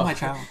 Come, my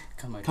child.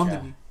 Come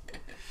to me.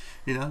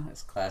 You know?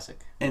 That's classic.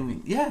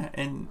 And yeah,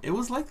 and it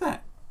was like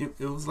that. It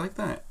was like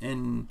that.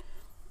 And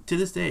to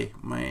this day,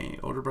 my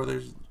older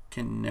brothers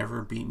can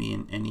never beat me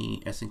in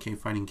any SNK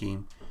fighting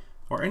game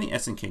or any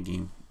SNK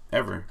game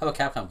ever. How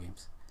about Capcom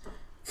games?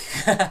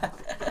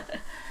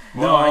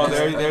 Well,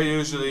 they're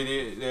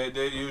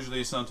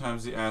usually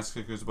sometimes the ass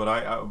kickers,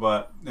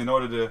 but in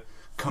order to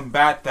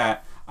combat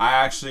that, I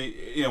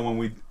actually, you know, when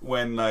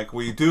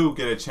we do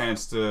get a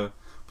chance to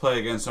play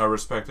against our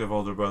respective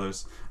older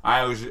brothers,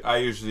 I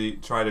usually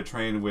try to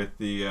train with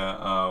the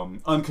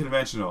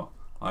unconventional,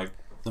 like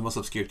the most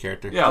obscure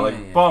character. Yeah,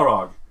 like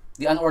Balrog.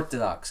 The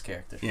unorthodox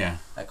character. Yeah,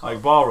 like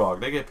Balrog.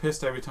 They get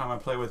pissed every time I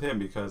play with him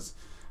because.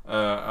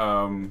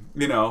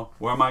 You know,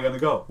 where am I gonna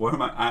go? Where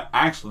am I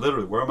actually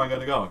literally? Where am I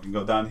gonna go? I can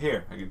go down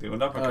here. I can do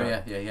an uppercut. Oh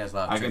yeah, he has a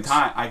lot of tricks.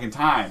 I can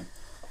time.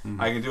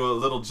 Mm-hmm. I can do a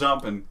little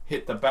jump and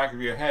hit the back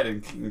of your head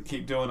and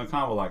keep doing a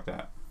combo like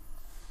that.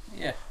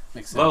 Yeah,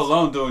 makes sense. Let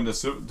alone doing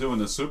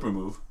the super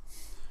move.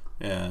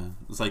 Yeah,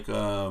 it's like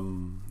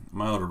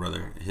my older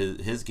brother.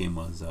 His game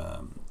was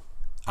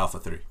Alpha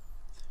 3.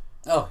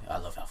 Oh, I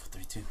love Alpha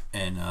 3 too.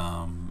 And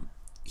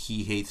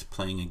he hates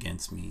playing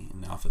against me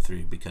in Alpha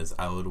 3 because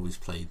I would always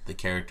play the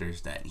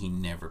characters that he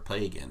never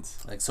play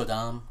against. Like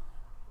Sodam?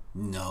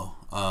 No.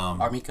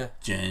 Armika?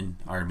 Jin,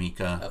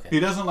 Armika. Okay. He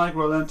doesn't like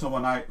Rolento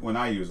when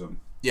I use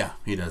him. Yeah,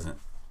 he doesn't.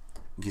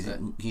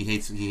 He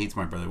hates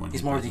my brother when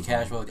he's more the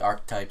casual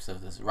archetypes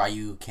of this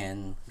Ryu,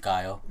 Ken,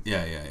 Guile.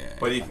 Yeah.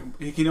 But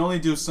he can only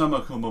do some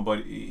Akuma,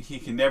 but he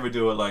can never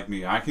do it like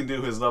me. I can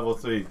do his level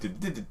 3.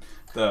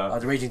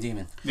 The Raging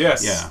Demon.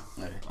 Yes. Yeah.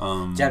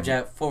 Okay.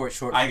 Jab, forward,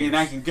 short. I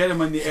can get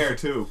him in the air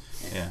too.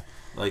 Yeah.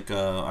 Like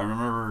I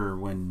remember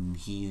when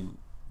he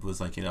was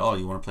like, you know, oh,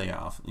 you want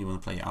to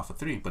play Alpha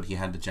 3, but he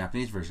had the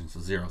Japanese version, so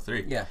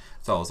 03. Yeah.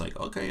 So I was like,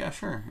 okay, yeah,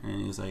 sure.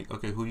 And he was like,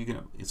 okay, who are you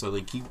gonna? So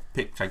like he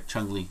picked like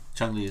Chun-Li.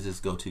 Chun-Li is his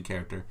go-to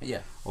character.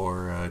 Yeah.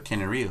 Or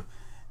Ken and Ryu.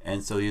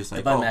 And so he was like,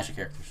 the button masher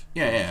characters.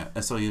 Yeah.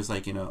 And so he was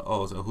like, you know,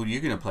 oh, so who are you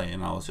gonna play?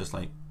 And I was just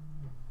like,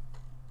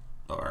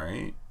 all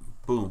right,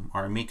 boom,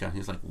 Armika.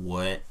 He's like,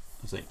 what? I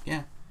was like,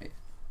 yeah.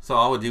 So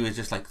all I would do is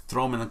just like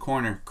throw him in the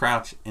corner,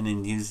 crouch, and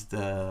then use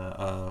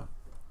the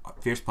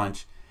fierce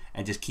punch.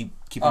 And just keep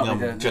juggling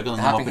him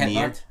up in the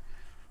air.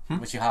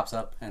 Which she hops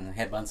up and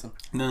headbutts him.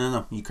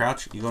 No. You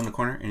crouch, you go in the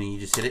corner, and then you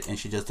just hit it, and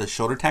she does the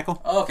shoulder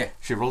tackle. Oh, okay.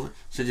 She rolls it.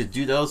 So just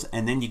do those,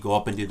 and then you go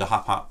up and do the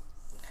hop,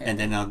 and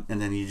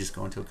then you just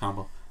go into a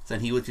combo. So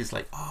he was just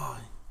like, oh.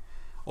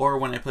 Or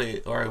when I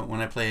play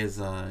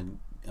as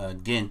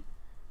Gin,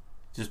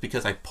 just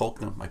because I poke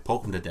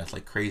him to death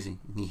like crazy.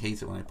 And he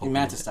hates it when I poke him.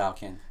 Mantis style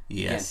Ken.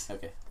 Yes. Ken.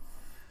 Okay.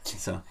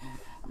 So.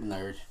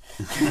 Nerd.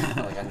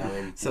 Like I know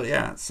everything. So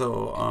yeah.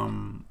 So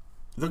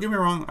don't get me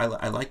wrong.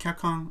 I like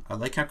Capcom. I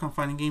like Capcom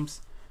fighting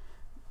games.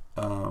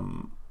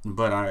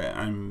 But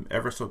I'm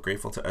ever so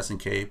grateful to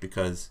SNK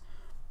because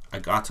I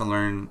got to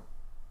learn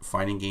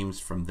fighting games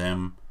from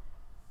them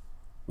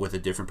with a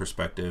different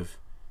perspective.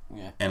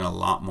 Yeah. And a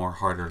lot more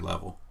harder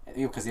level.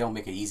 Because they don't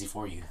make it easy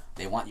for you.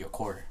 They want your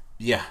quarter.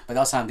 Yeah. But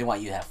all the time they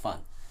want you to have fun.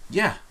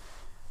 Yeah.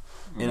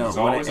 You know, it's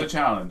always a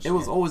challenge. It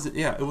was always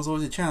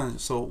a challenge.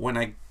 So when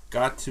I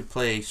got to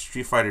play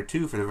Street Fighter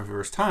 2 for the very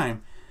first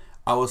time,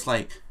 I was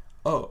like,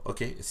 oh,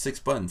 okay, it's 6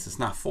 buttons. It's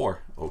not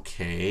 4.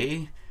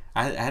 Okay.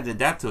 I had to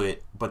adapt to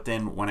it, but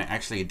then when I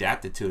actually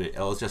adapted to it, it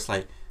was just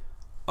like,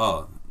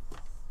 oh,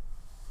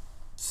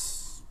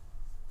 it's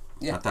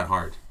not that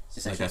hard.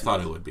 Like I thought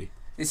it would be.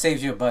 It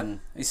saves you a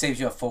button. It saves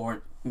you a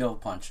forward middle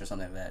punch or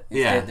something like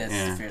that.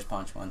 That's the fierce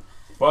punch one.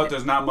 But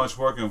there's not much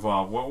work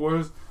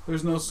involved.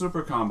 There's no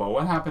super combo.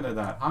 What happened to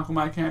that? How come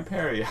I can't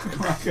parry? How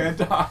come I can't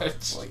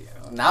dodge?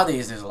 Well,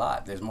 nowadays there's a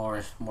lot. There's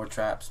more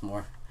traps,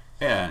 more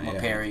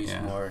parries,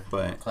 more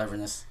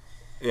cleverness.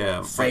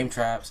 Yeah, frame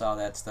traps, all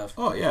that stuff.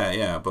 Oh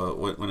yeah. But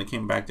when it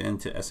came back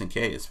into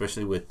SNK,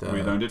 especially with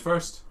we learned it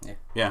first.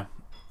 Yeah.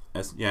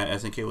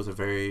 SNK was a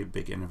very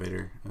big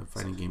innovator of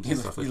fighting games and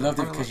stuff like that. You loved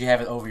it because you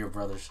have it over your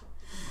brothers.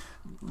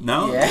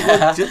 No,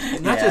 not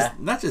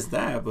just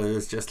that, but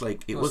it's just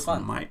like it was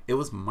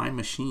my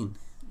machine.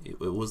 It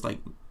was like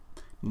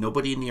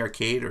nobody in the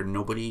arcade or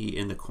nobody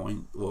in the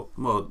coin.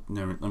 Well,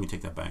 never. Let me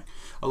take that back.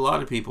 A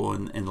lot of people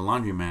in the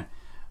laundromat,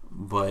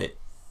 but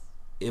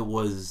it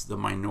was the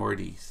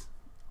minorities,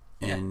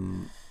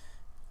 and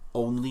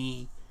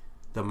only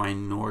the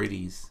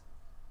minorities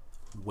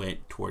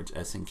went towards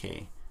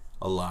SNK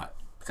a lot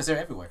because they're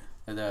everywhere.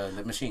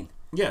 The machine.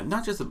 Yeah,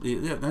 not just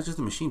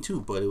the machine too,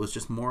 but it was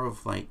just more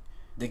of like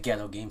the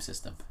ghetto game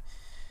system.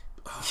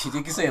 You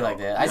can say it like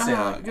that. I say it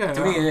like that.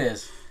 To me it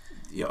is.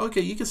 Yeah,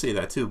 okay, you can say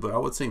that too, but I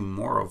would say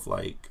more of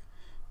like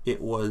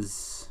it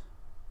was.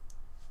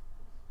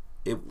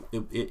 It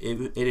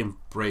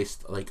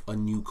embraced like a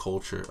new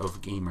culture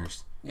of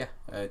gamers. Yeah,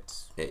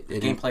 it's it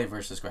gameplay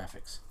versus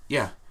graphics.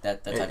 Yeah,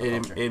 that type of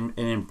culture. It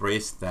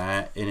embraced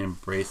that. It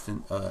embraced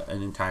an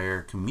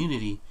entire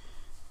community,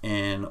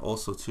 and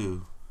also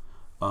too,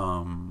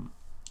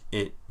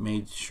 it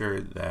made sure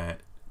that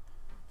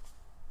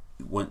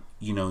when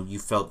you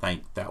felt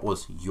like that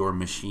was your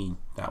machine,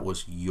 that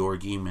was your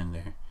game in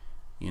there,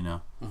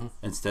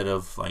 instead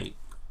of like,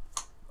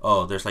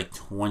 oh, there's like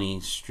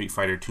 20 Street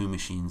Fighter 2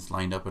 machines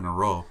lined up in a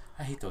row.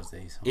 I hate those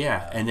days.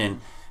 Yeah, and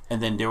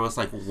then there was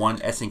like one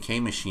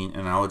SNK machine,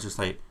 and I was just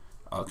like,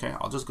 okay,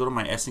 I'll just go to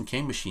my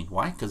SNK machine.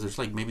 Why? Because there's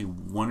like maybe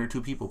 1 or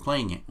 2 people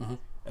playing it.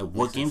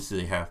 What games do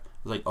they have?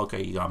 It's like,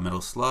 okay, you got Metal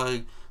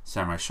Slug,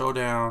 Samurai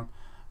Showdown,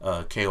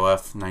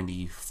 KOF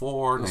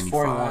 94,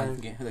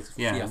 95.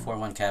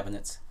 4-in-1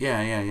 cabinets.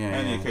 Yeah.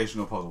 And the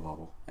occasional puzzle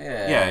bubble.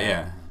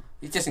 Yeah.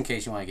 Just in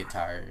case you want to get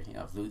tired,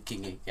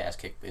 getting your ass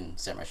kicked in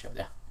Samurai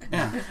Showdown.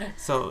 Yeah.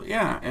 So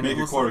yeah, and make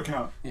a quarter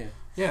count. Yeah.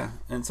 Yeah,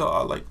 and so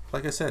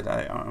like I said,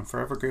 I'm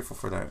forever grateful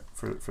for that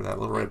for that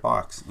little red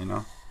box.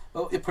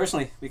 Well,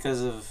 personally,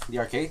 because of the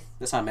arcade,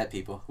 that's how I met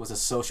people. It was a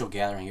social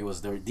gathering. It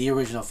was the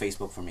original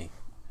Facebook for me.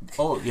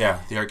 Oh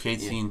yeah, the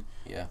arcade scene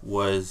Yeah.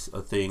 was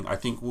a thing. I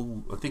think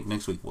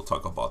next week we'll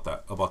talk about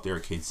that, about the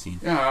arcade scene.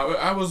 Yeah,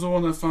 I was the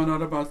one that found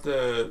out about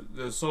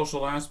the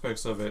social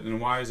aspects of it and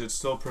why is it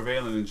still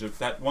prevalent in Japan.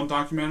 That one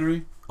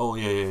documentary. Oh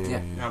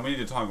yeah. Yeah, we need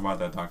to talk about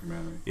that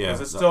documentary. Yeah,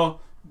 because it's still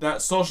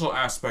that social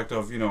aspect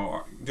of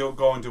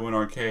going to an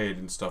arcade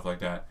and stuff like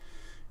that.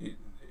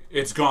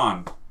 It's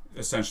gone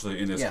essentially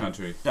in this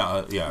country.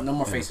 Yeah. No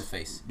more face to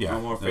face. Yeah.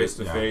 No more face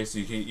to face.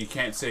 You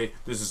can't say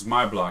this is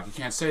my block. You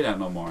can't say that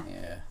no more.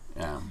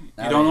 Yeah.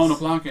 You don't own a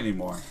block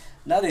anymore.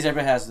 Nowadays,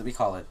 everybody has, we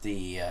call it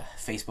the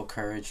Facebook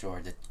courage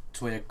or the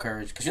Twitter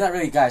courage, because you're not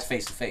really guys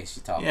face to face.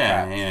 You talk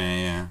crap.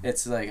 Yeah.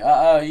 It's like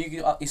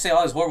you say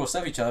all this horrible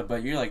stuff to each other,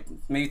 but you're like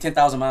maybe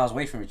 10,000 miles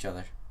away from each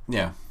other.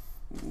 Yeah.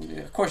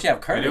 Of course, you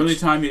have courage. And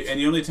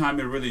the only time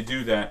you really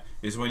do that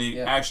is when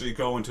you actually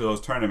go into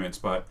those tournaments.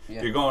 But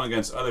you're going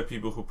against other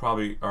people who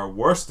probably are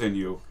worse than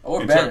you,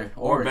 or better,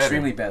 or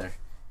extremely better,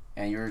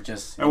 and you're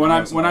just. And when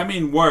I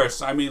mean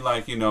worse, I mean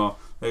like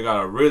they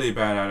got a really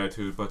bad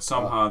attitude, but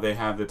somehow they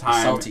have the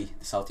time. The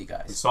salty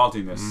guys. The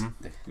saltiness,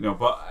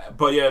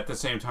 but yet at the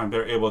same time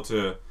they're able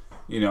to,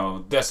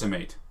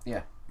 decimate.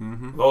 Yeah.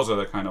 Mm-hmm. Those are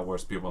the kind of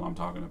worst people I'm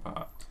talking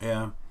about.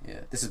 Yeah. Yeah.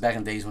 This is back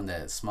in days when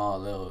the small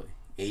little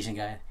Asian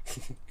guy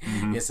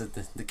is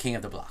the king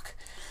of the block.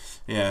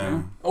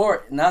 Yeah.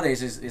 Or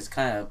nowadays it's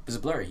kind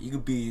of blurry. You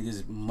could be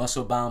this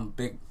muscle bound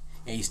big,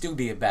 and you still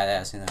be a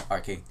badass in an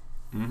arcade.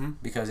 Mm-hmm.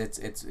 Because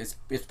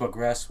it's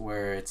progressed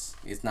where it's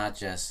not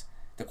just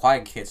the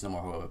quiet kids no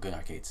more who are good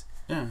arcades.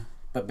 Yeah.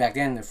 But back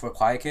then, for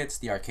quiet kids,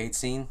 the arcade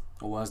scene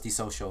was the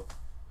social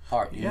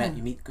part. You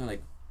meet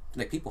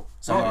like people.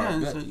 So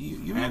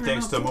and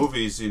thanks to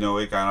movies, it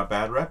got a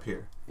bad rep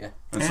here. Yeah.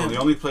 And so the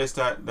only place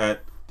that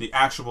the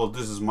actual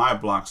 "this is my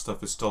block"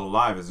 stuff is still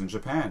alive is in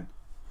Japan.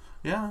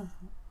 Yeah.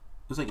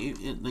 It's like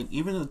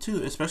even the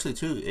two, especially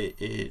too,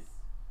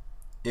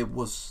 it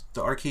was,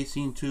 the arcade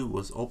scene too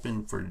was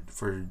open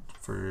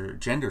for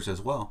genders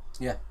as well.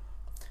 Yeah.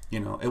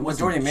 It was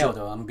majority male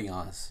though. I'm gonna be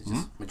honest. It's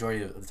just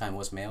majority of the time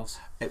was males.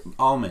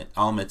 I'll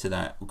admit to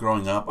that.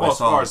 Growing up, well, as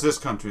far as this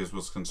country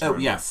was concerned. Oh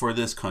yeah, for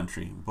this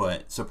country,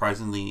 but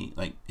surprisingly,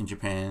 like in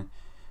Japan,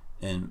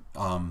 and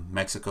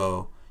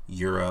Mexico,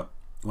 Europe,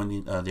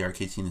 when the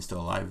arcade scene is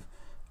still alive,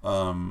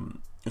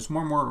 there's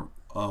more and more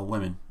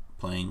women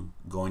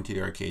going to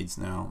the arcades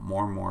now.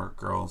 More and more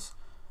girls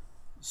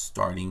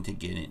starting to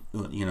get in.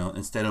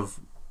 Instead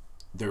of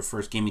their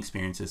first game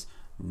experiences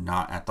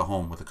not at the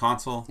home with a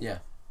console. Yeah.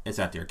 It's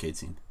at the arcade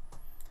scene,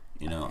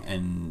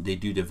 and they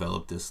do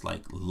develop this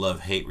like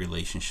love-hate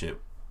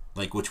relationship,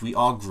 like which we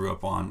all grew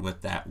up on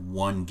with that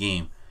one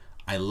game.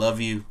 I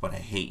love you, but I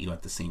hate you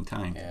at the same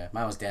time. Yeah,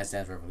 mine was Dance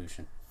Dance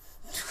Revolution.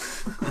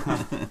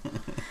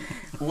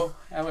 Well,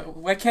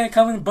 why can't it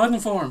come in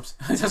button forms?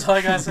 That's all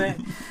I gotta say.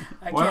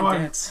 I can't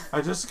dance. I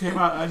just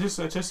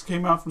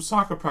came out from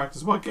soccer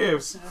practice. What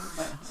gives?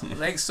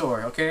 Legs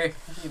sore. Okay,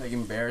 you're like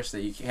embarrassed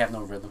that you have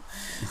no rhythm.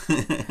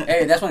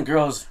 Hey, that's when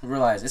girls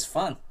realize it's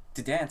fun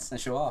to dance and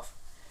show off.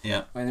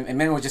 Yeah. And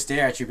men would just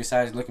stare at you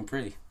besides looking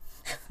pretty.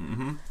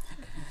 Mm-hmm.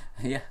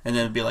 Yeah. And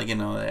then it'd be like,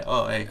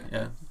 oh, hey,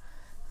 yeah.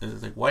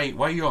 It's like, why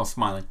are you all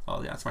smiling?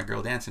 Oh, yeah, that's my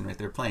girl dancing right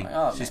there playing.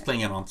 Oh, she's playing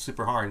it on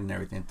super hard and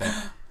everything.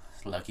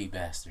 Lucky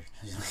bastard.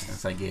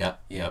 It's like,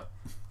 yep.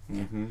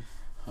 Mm-hmm.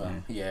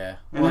 Yeah.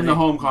 And then the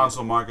home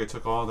console market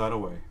took all that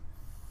away.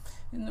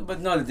 But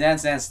no, the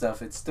Dance Dance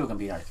stuff, it's still gonna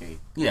be arcade.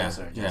 Yeah.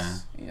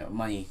 Just,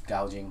 money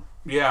gouging.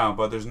 Yeah,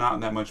 but there's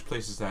not that much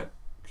places that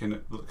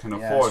can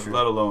afford,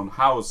 let alone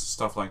house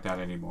stuff like that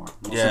anymore.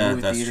 Yeah,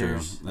 that's true.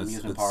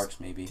 Amusement parks,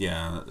 maybe.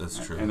 Yeah,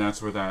 that's true. And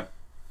that's where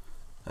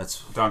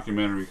that's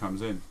documentary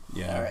comes in.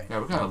 Yeah. All right.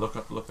 Yeah, we gotta look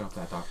up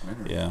that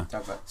documentary. Yeah.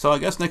 So I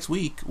guess next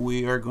week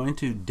we are going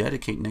to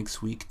dedicate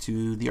next week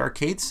to the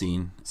arcade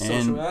scene,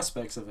 social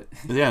aspects of it.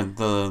 Yeah,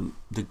 the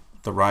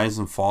rise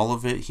and fall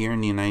of it here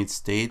in the United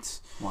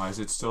States. Why is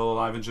it still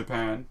alive in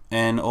Japan?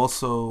 And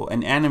also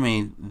an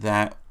anime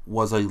that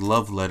was a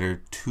love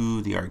letter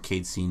to the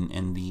arcade scene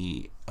in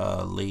the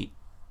late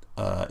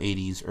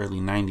 80s, early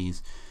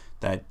 90s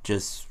that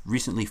just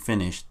recently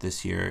finished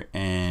this year.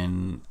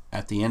 And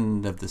at the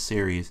end of the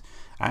series,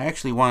 I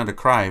actually wanted to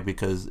cry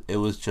because it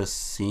was just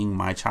seeing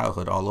my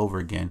childhood all over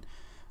again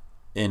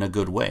in a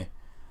good way.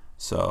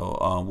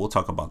 So we'll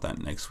talk about that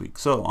next week.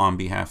 So on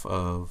behalf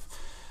of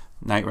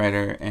Knight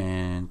Rider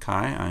and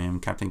Kai, I am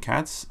Captain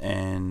Katz,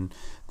 and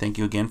thank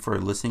you again for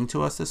listening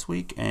to us this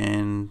week.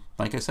 And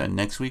like I said,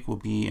 next week will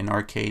be an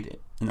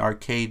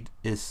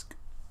arcade-esque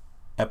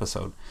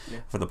episode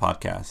for the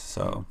podcast.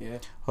 So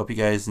hope you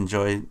guys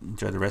enjoy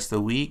the rest of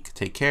the week.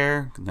 Take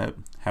care.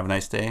 Have a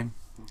nice day,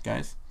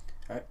 guys.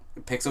 All right.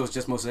 Pixel is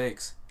just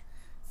mosaics.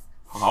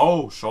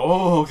 Oh,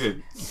 so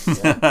good.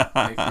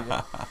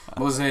 Yeah.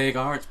 Mosaic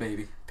arts,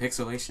 baby.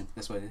 Pixelation.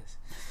 That's what it is.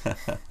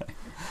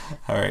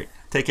 All right.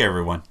 Take care,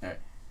 everyone. All right.